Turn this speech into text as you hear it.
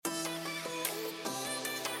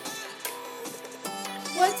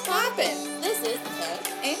happens? This is Ken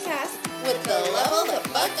and Cass with the Level the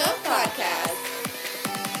Fuck Up podcast.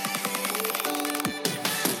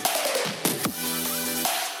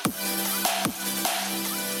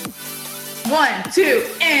 One, two,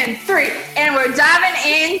 and three. And we're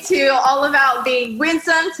diving into all about being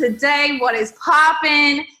winsome today. What is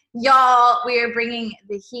poppin'? Y'all, we are bringing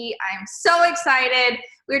the heat. I am so excited.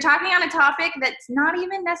 We're talking on a topic that's not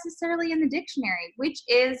even necessarily in the dictionary, which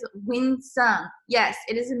is winsome. Yes,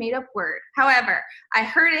 it is a made-up word. However, I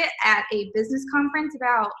heard it at a business conference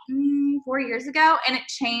about 4 years ago, and it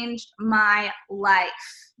changed my life.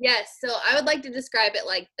 Yes, so I would like to describe it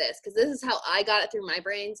like this, because this is how I got it through my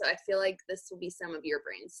brain, so I feel like this will be some of your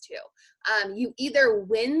brains too. You either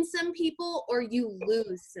win some people or you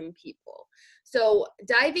lose some people. So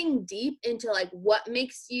diving deep into like what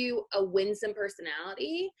makes you a winsome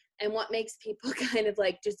personality and what makes people kind of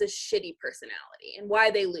like just a shitty personality and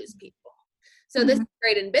why they lose people. So this is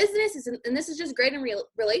great in business, and this is just great in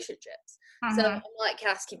relationships. So I'm going to let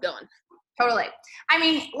Cass keep going. Totally. I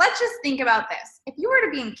mean, let's just think about this. If you were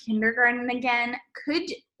to be in kindergarten again, could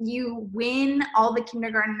you win all the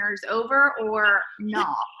kindergartners over or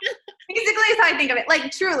not? Basically, is how I think of it. Like,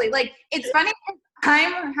 truly. Like, it's funny.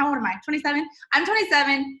 How old am I? 27? I'm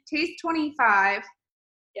 27. Tay's 25.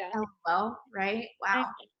 Yeah. LOL, right? Wow.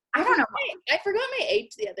 I don't know. I forgot my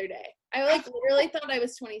age the other day. I like literally thought I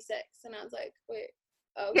was 26, and I was like, wait.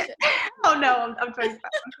 Oh, yeah. Shit. Oh no, I'm 25.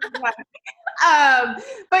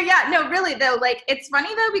 But yeah, no, really though, like it's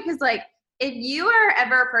funny though, because like if you are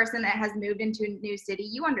ever a person that has moved into a new city,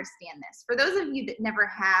 you understand this. For those of you that never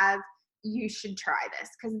have, you should try this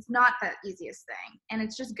because it's not the easiest thing and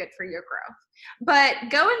it's just good for your growth.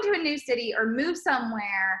 But go into a new city or move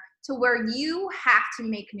somewhere to where you have to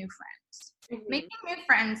make new friends. Mm-hmm. Making new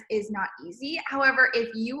friends is not easy. However, if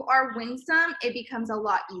you are winsome, it becomes a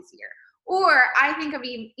lot easier. Or I think of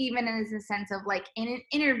even as a sense of like in an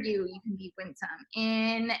interview, you can be winsome.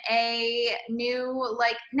 In a new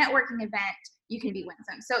like networking event, you can be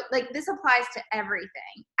winsome. So like this applies to everything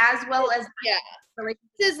as well as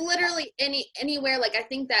This is literally anywhere. Like I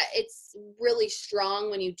think that it's really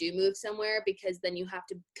strong when you do move somewhere because then you have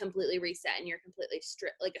to completely reset and you're completely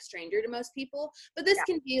like a stranger to most people. But this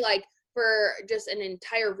can be like for just an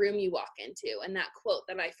entire room you walk into. And that quote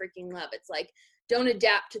that I freaking love, it's like, don't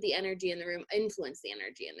adapt to the energy in the room, influence the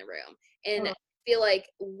energy in the room. And I feel like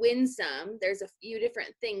winsome, there's a few different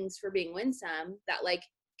things for being winsome that like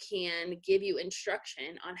can give you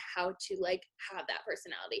instruction on how to like have that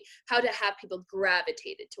personality, how to have people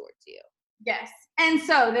gravitated towards you. Yes. And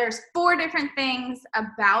so there's 4 different things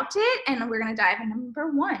about it, and we're going to dive into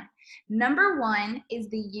number 1. Number 1 is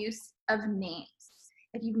the use of names.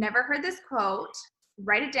 If you've never heard this quote,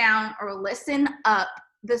 write it down or listen up.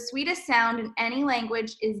 The sweetest sound in any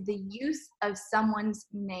language is the use of someone's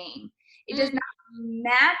name. It does not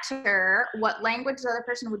matter what language the other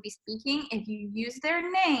person would be speaking. If you use their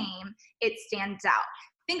name, it stands out.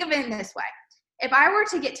 Think of it in this way. If I were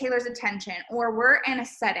to get Taylor's attention or we're in a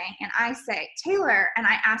setting and I say, Taylor, and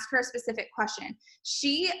I ask her a specific question,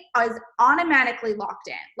 she is automatically locked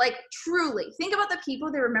in. Like, truly. Think about the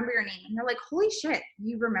people that remember your name and they're like, holy shit,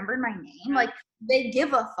 you remembered my name? Like, they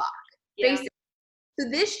give a fuck, basically. So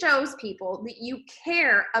this shows people that you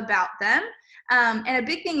care about them. And a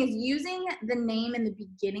big thing is using the name in the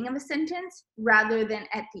beginning of a sentence rather than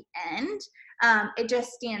at the end. It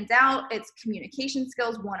just stands out. It's communication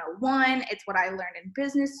skills 101. It's what I learned in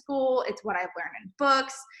business school. It's what I've learned in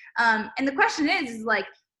books. And the question is like,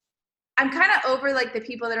 I'm kind of over like the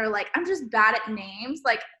people that are like, I'm just bad at names.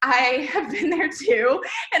 Like I have been there too.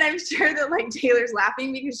 And I'm sure that like Taylor's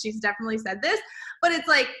laughing because she's definitely said this, but it's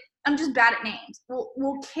like, I'm just bad at names.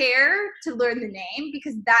 We'll care to learn the name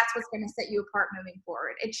because that's what's going to set you apart moving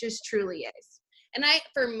forward. It just truly is. And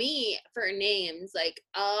for names, like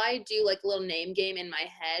I do like a little name game in my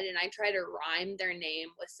head and I try to rhyme their name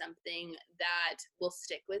with something that will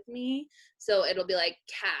stick with me. So it'll be like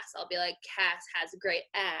Cass. I'll be like, Cass has a great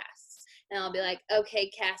ass. And I'll be like,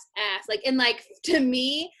 okay, Cass ass. Like, and like to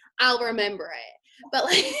me, I'll remember it. But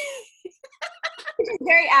like.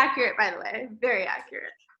 Very accurate, by the way. Very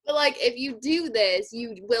accurate. But like if you do this,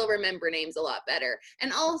 you will remember names a lot better.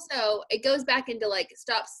 And also it goes back into like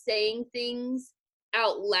stop saying things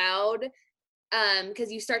out loud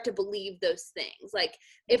because you start to believe those things. Like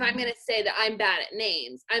if I'm going to say that I'm bad at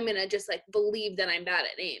names, I'm going to just like believe that I'm bad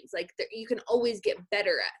at names. Like you can always get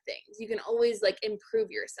better at things. You can always like improve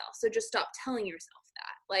yourself. So just stop telling yourself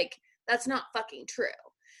that. Like that's not fucking true.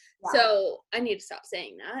 Wow. So I need to stop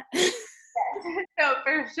saying that. No,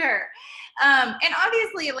 for sure. And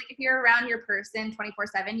obviously, like if you're around your person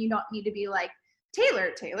 24/7, you don't need to be like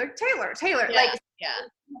Taylor. Yeah. Like, Yeah.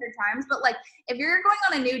 100 times. But like, if you're going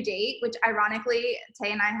on a new date, which ironically,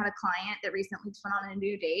 Tay and I had a client that recently just went on a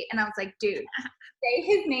new date, and I was like, dude, say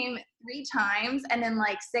his name 3 times and then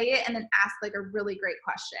like say it and then ask like a really great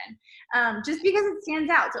question. Just because it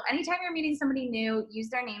stands out. So anytime you're meeting somebody new, use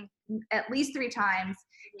their name at least 3 times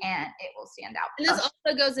and it will stand out. And this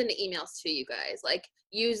also goes into emails too, you guys. Like,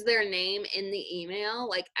 use their name in the email.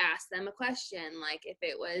 Like, ask them a question. Like, if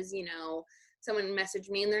it was, someone messaged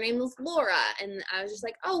me and their name was Laura, and I was just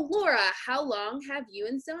like, oh, Laura, how long have you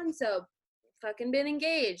and so-and-so fucking been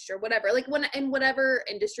engaged or whatever? Like, when in whatever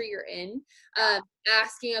industry you're in,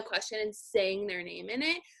 asking a question and saying their name in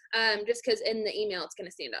it, just because in the email it's going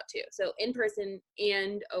to stand out too. So in person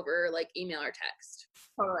and over like email or text.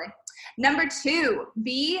 Totally. Number 2,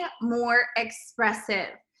 be more expressive.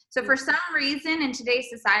 So for some reason in today's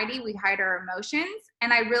society, we hide our emotions,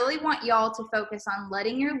 and I really want y'all to focus on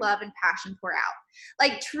letting your love and passion pour out.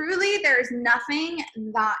 Like, truly, there's nothing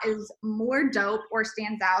that is more dope or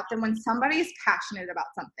stands out than when somebody is passionate about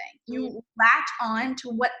something. You latch on to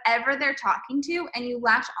whatever they're talking to, and you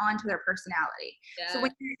latch on to their personality. Yeah. So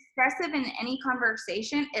when you're expressive in any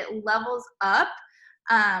conversation, it levels up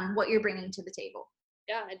what you're bringing to the table.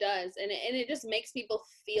 Yeah, it does. And it just makes people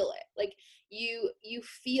feel it. Like, you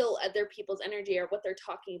feel other people's energy or what they're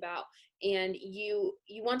talking about, and you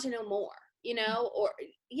want to know more, or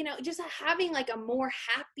just having like a more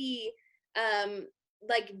happy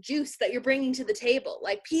like juice that you're bringing to the table.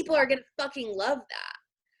 Like, people are gonna fucking love that.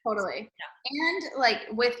 Totally. Yeah. And like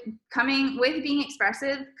with being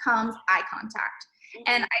expressive comes eye contact.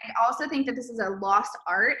 And I also think that this is a lost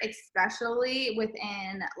art, especially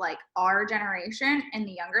within like our generation and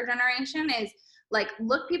the younger generation, is like,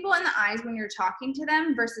 look people in the eyes when you're talking to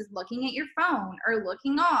them versus looking at your phone or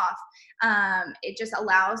looking off. It just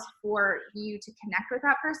allows for you to connect with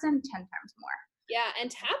that person 10 times more. Yeah,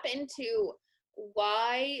 and tap into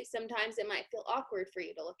why sometimes it might feel awkward for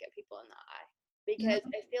you to look at people in the eye. Because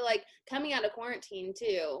I feel like coming out of quarantine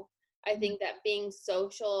too, I think that being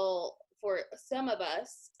social for some of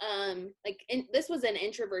us, this was an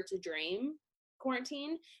introvert's dream,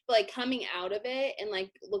 quarantine, but like coming out of it and like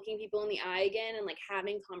looking people in the eye again and like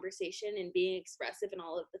having conversation and being expressive and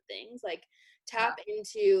all of the things, like tap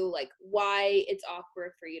into like why it's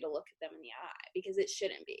awkward for you to look at them in the eye, because it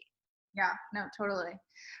shouldn't be. Yeah, no, totally.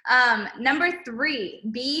 Number 3,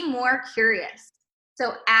 be more curious.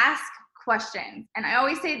 So ask questions. And I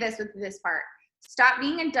always say this with this part: stop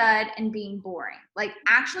being a dud and being boring. Like,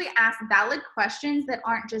 actually ask valid questions that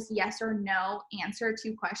aren't just yes or no answer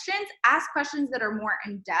to questions. Ask questions that are more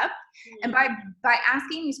in depth. And by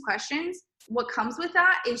asking these questions, what comes with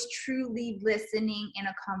that is truly listening in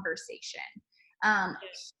a conversation. I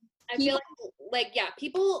feel like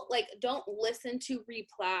people like don't listen to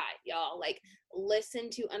reply, y'all. Like,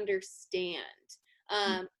 listen to understand.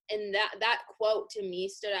 And that quote to me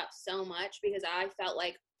stood out so much, because I felt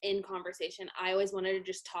like in conversation, I always wanted to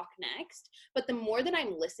just talk next. But the more that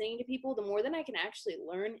I'm listening to people, the more that I can actually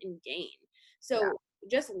learn and gain. So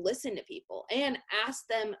just listen to people and ask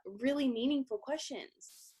them really meaningful questions.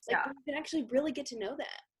 Like, you can actually really get to know them.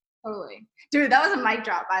 Totally. Dude, that was a mic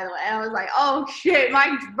drop, by the way. I was like, oh shit,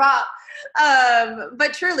 mic drop.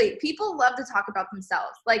 But truly, people love to talk about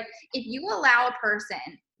themselves. Like, if you allow a person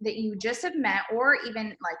that you just have met, or even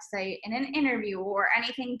like say in an interview or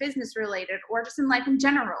anything business related, or just in life in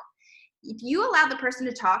general, if you allow the person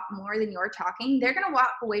to talk more than you're talking, they're going to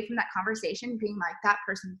walk away from that conversation being like, that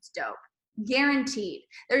person's dope. Guaranteed.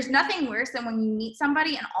 There's nothing worse than when you meet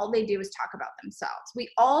somebody and all they do is talk about themselves. We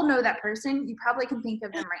all know that person. You probably can think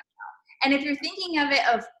of them right now. And if you're thinking of it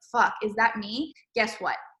of, fuck, is that me? Guess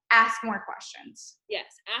what? Ask more questions. Yes,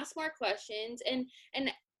 ask more questions. And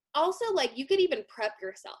also, like, you could even prep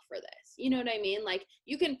yourself for this. You know what I mean? Like,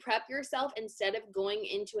 you can prep yourself instead of going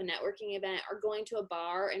into a networking event or going to a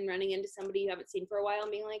bar and running into somebody you haven't seen for a while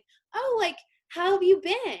and being like, oh, like, how have you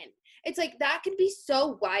been? It's like, that could be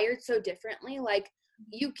so wired so differently. Like,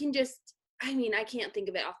 you can just, I mean, I can't think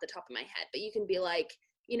of it off the top of my head, but you can be like,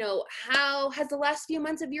 how has the last few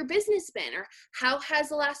months of your business been? Or how has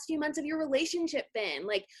the last few months of your relationship been?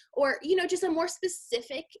 Like, or, just a more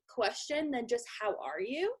specific question than just how are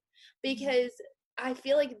you? Because I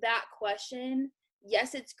feel like that question,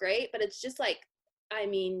 yes, it's great, but it's just like, I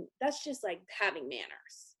mean, that's just like having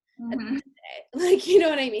manners. Mm-hmm. Like, you know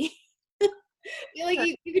what I mean? I feel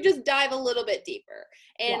like you could just dive a little bit deeper.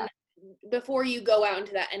 And before you go out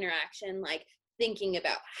into that interaction, like, thinking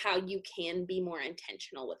about how you can be more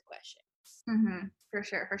intentional with questions. For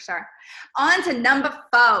sure, for sure. On to number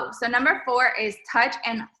 4. So number 4 is touch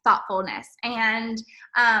and thoughtfulness. And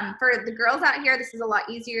for the girls out here, this is a lot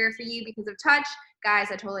easier for you because of touch. Guys,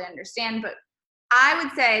 I totally understand, but I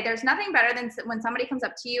would say there's nothing better than when somebody comes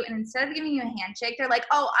up to you and instead of giving you a handshake, they're like,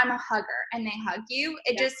 oh, I'm a hugger, and they hug you.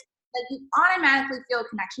 It just, like, you automatically feel a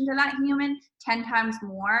connection to that human 10 times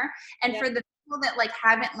more. And for the people that like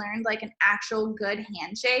haven't learned like an actual good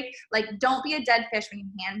handshake, like, don't be a dead fish when you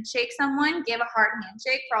handshake someone. Give a hard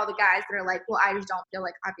handshake. For all the guys that are like, well, I just don't feel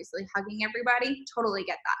like obviously hugging everybody. Totally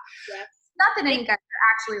get that. Yeah. Not that any guys are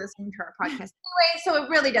actually listening to our podcast anyway, so it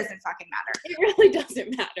really doesn't fucking matter. It really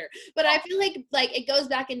doesn't matter. But I feel like it goes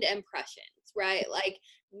back into impressions, right? Like,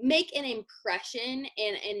 make an impression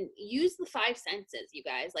and use the 5 senses, you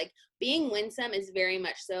guys. Like, being winsome is very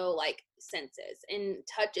much so like senses, and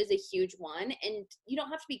touch is a huge one, and you don't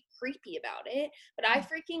have to be creepy about it. But I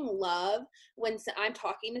freaking love when I'm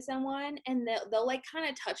talking to someone and they'll like kind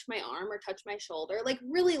of touch my arm or touch my shoulder, like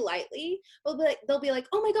really lightly, but they'll be like,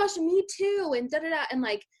 oh my gosh, me too, and da-da-da, and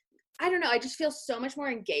like, I don't know, I just feel so much more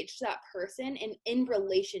engaged to that person and in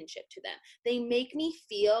relationship to them. They make me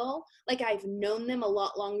feel like I've known them a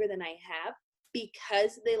lot longer than I have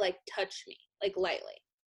because they like touch me like lightly.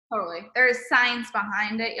 Totally. There's science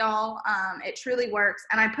behind it, y'all. It truly works.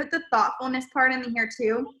 And I put the thoughtfulness part in here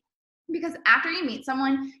too, because after you meet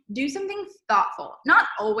someone, do something thoughtful. Not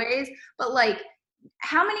always, but like,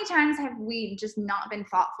 how many times have we just not been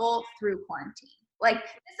thoughtful through quarantine? Like,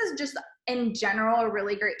 this is just in general a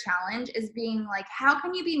really great challenge, is being like, how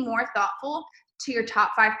can you be more thoughtful to your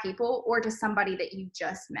top 5 people or to somebody that you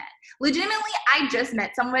just met? Legitimately, I just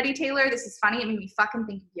met somebody, Taylor. This is funny. It made me fucking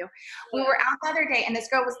think of you. We were out the other day and this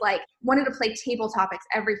girl was like, wanted to play table topics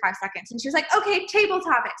every 5 seconds. And she was like, okay, table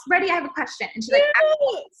topics. Ready? I have a question. And she's like,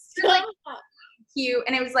 like, cute.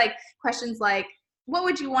 And it was like questions like, what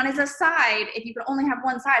would you want as a side if you could only have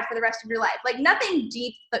one side for the rest of your life? Like, nothing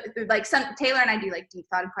deep, but like Taylor and I do like deep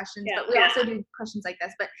thought questions, but we also do questions like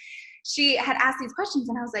this. But she had asked these questions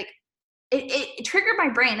and I was like, it triggered my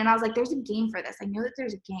brain, and I was like, there's a game for this. I know that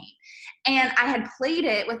there's a game. And I had played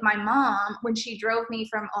it with my mom when she drove me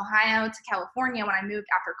from Ohio to California when I moved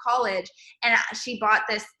after college, and she bought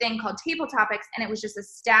this thing called Table Topics, and it was just a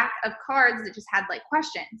stack of cards that just had like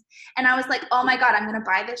questions. And I was like, oh my God, I'm gonna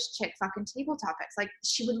buy this chick fucking Table Topics. Like,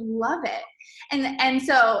 she would love it. And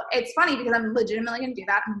so it's funny because I'm legitimately gonna do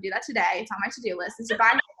that. I'm gonna do that today. It's on my to-do list, is to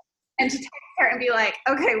buy and to text her and be like,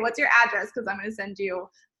 okay, what's your address? Because I'm gonna send you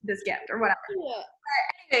this gift or whatever. Yeah.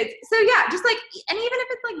 But anyways, so yeah, just like, and even if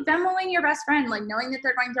it's like Venmoing your best friend, like knowing that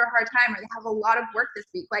they're going through a hard time or they have a lot of work this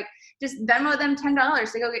week, like just Venmo them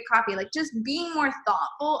 $10 to go get coffee. Like, just being more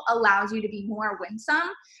thoughtful allows you to be more winsome.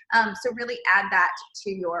 So really add that to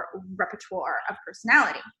your repertoire of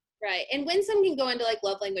personality. Right. And winsome can go into like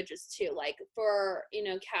love languages too. Like, for,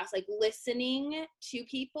 Cass, like listening to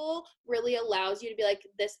people really allows you to be like,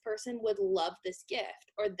 this person would love this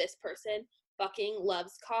gift, or this person fucking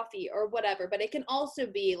loves coffee, or whatever. But it can also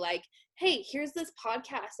be like, hey, here's this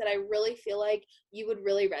podcast that I really feel like you would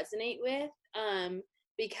really resonate with,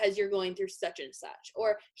 because you're going through such and such.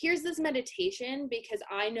 Or here's this meditation because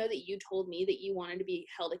I know that you told me that you wanted to be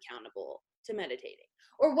held accountable to meditating,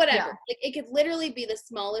 or whatever. Yeah. Like, it could literally be the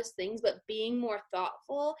smallest things, but being more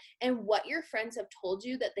thoughtful and what your friends have told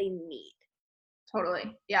you that they need.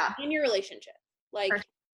 Totally. Yeah. In your relationship. Like,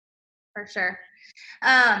 for sure.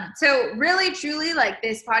 So really, truly, like,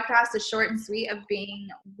 this podcast is short and sweet of being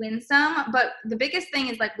winsome, but the biggest thing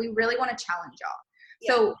is like, we really want to challenge y'all.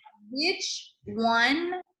 Yeah. So which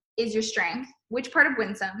one is your strength? Which part of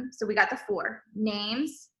winsome? So we got the 4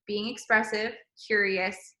 names: being expressive,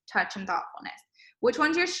 curious, touch, and thoughtfulness. Which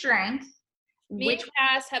one's your strength? Me and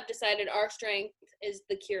Cass have decided our strength is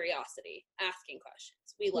the curiosity, asking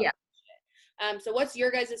questions. We love it. So what's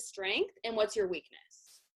your guys' strength and what's your weakness?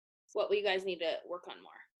 What will you guys need to work on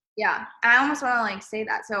more? Yeah. And I almost want to like say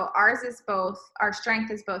that. So our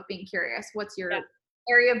strength is both being curious. What's your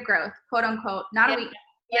area of growth, quote unquote, not a weakness.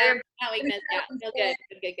 Yeah, not weakness. Yeah,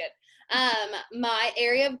 good. My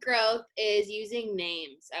area of growth is using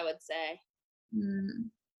names, I would say.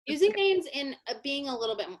 Using names and being a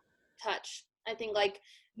little bit touch. I think like,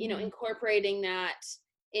 incorporating that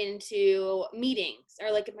into meetings,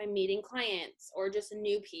 or like if I'm meeting clients or just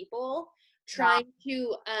new people, trying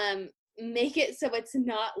to make it so it's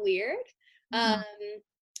not weird,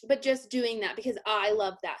 but just doing that because I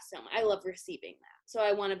love that so much. I love receiving that, so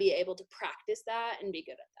I want to be able to practice that and be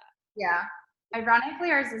good at that. Yeah,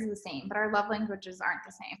 ironically, ours is the same, but our love languages aren't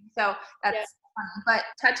the same, so that's funny. But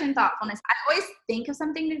touch and thoughtfulness, I always think of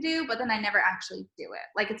something to do, but then I never actually do it.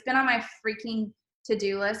 Like, it's been on my freaking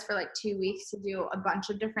to-do list for like 2 weeks to do a bunch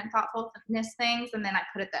of different thoughtfulness things, and then I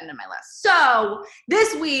put it at the end of my list. So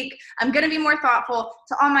this week, I'm going to be more thoughtful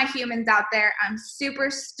to all my humans out there. I'm super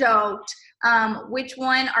stoked. Which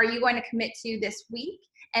one are you going to commit to this week,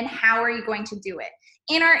 and how are you going to do it?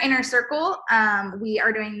 In our inner circle, we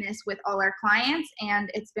are doing this with all our clients, and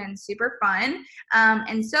it's been super fun.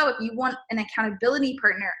 And so if you want an accountability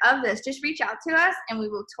partner of this, just reach out to us, and we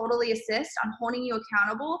will totally assist on holding you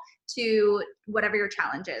accountable to whatever your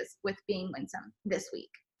challenge is with being winsome this week.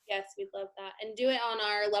 Yes, we'd love that. And do it on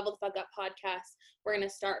our Level the Fuck Up podcast. We're going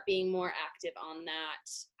to start being more active on that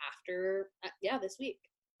after, this week.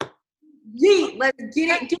 Yeet, let's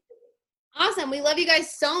get it. Awesome. We love you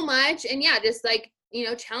guys so much. And yeah, just like,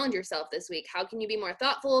 challenge yourself this week. How can you be more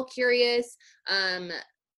thoughtful, curious?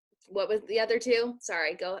 What was the other two?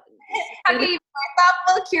 Sorry, go. How can you be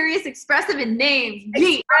more thoughtful, curious, expressive, and names?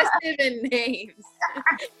 Expressive and names.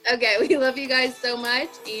 Okay, we love you guys so much.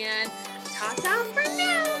 And ta-ta for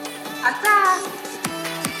now. Ta-ta.